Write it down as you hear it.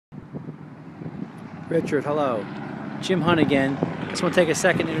Richard, hello. Jim Hunt again. Just want to take a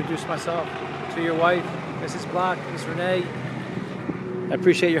second to introduce myself to your wife, Mrs. Block, Miss Renee. I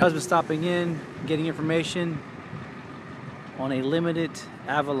appreciate your husband stopping in, getting information on a limited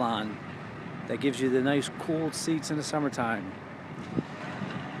Avalon that gives you the nice cooled seats in the summertime.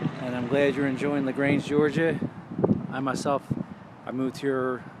 And I'm glad you're enjoying LaGrange, Georgia. I myself, I moved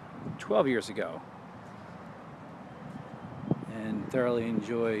here 12 years ago and thoroughly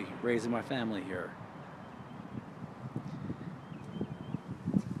enjoy raising my family here.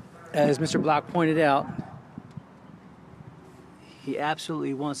 As Mr. Block pointed out, he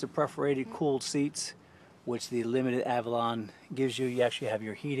absolutely wants the perforated cooled seats, which the limited Avalon gives you. You actually have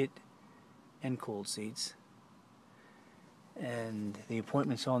your heated and cooled seats. And the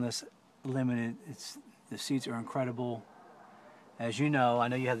appointments on this limited, the seats are incredible. As you know, I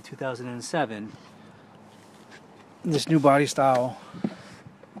know you have the 2007. This new body style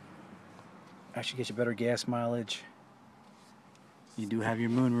actually gets you better gas mileage. You do have your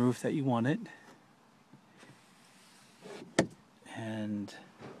moon roof that you wanted. And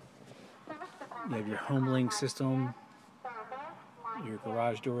you have your home link system, your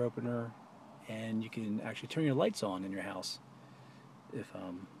garage door opener, and you can actually turn your lights on in your house if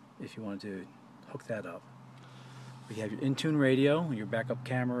you wanted to hook that up. You have your in-tune radio, your backup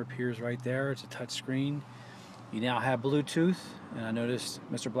camera appears right there. It's a touch screen. You now have Bluetooth, and I noticed,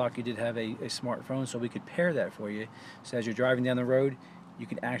 Mr. Block, you did have a smartphone, so we could pair that for you. So as you're driving down the road, you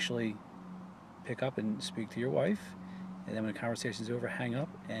can actually pick up and speak to your wife, and then when the conversation's over, hang up,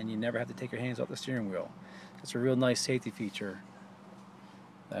 and you never have to take your hands off the steering wheel. It's a real nice safety feature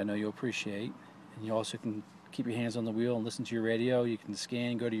that I know you'll appreciate. And you also can keep your hands on the wheel and listen to your radio. You can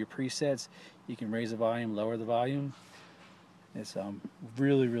scan, go to your presets. You can raise the volume, lower the volume. It's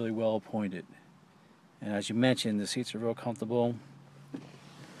really, really well appointed. And as you mentioned, the seats are real comfortable.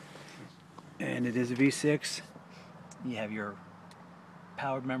 And it is a V6. You have your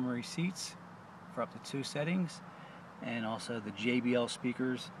powered memory seats for up to 2 settings. And also the JBL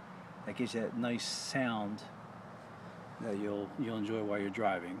speakers that gives you that nice sound that you'll enjoy while you're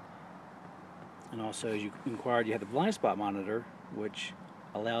driving. And also, as you inquired, you have the blind spot monitor, which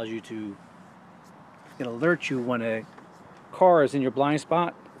allows you to, it alerts you when a car is in your blind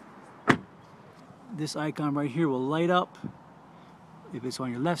spot. This icon right here will light up if it's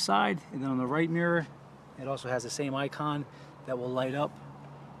on your left side, and then on the right mirror it also has the same icon that will light up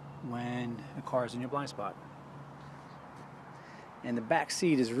when a car is in your blind spot. And the back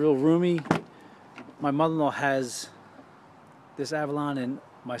seat is real roomy. My mother-in-law has this Avalon, and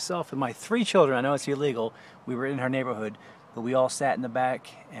myself and my 3 children, I know it's illegal, we were in her neighborhood, but we all sat in the back,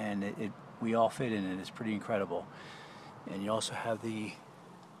 and we all fit in it. It's pretty incredible. And you also have the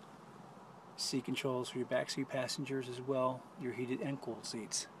seat controls for your backseat passengers as well, your heated and cooled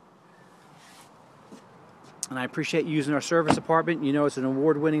seats. And I appreciate you using our service department. You know, it's an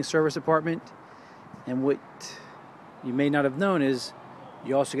award-winning service department, and what you may not have known is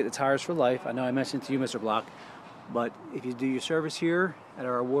you also get the tires for life. I know I mentioned it to you, Mr. Block, but if you do your service here at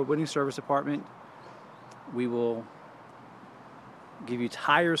our award-winning service department, we will give you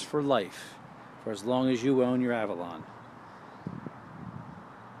tires for life for as long as you own your Avalon.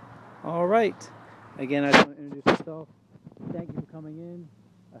 All right. Again, I just want to introduce myself. Thank you for coming in.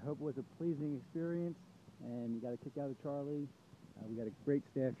 I hope it was a pleasing experience, and you got a kick out of Charlie. We got a great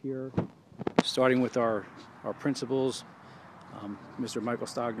staff here, starting with our principals. Mr. Michael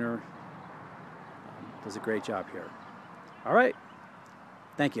Stogner does a great job here. All right.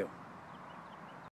 Thank you.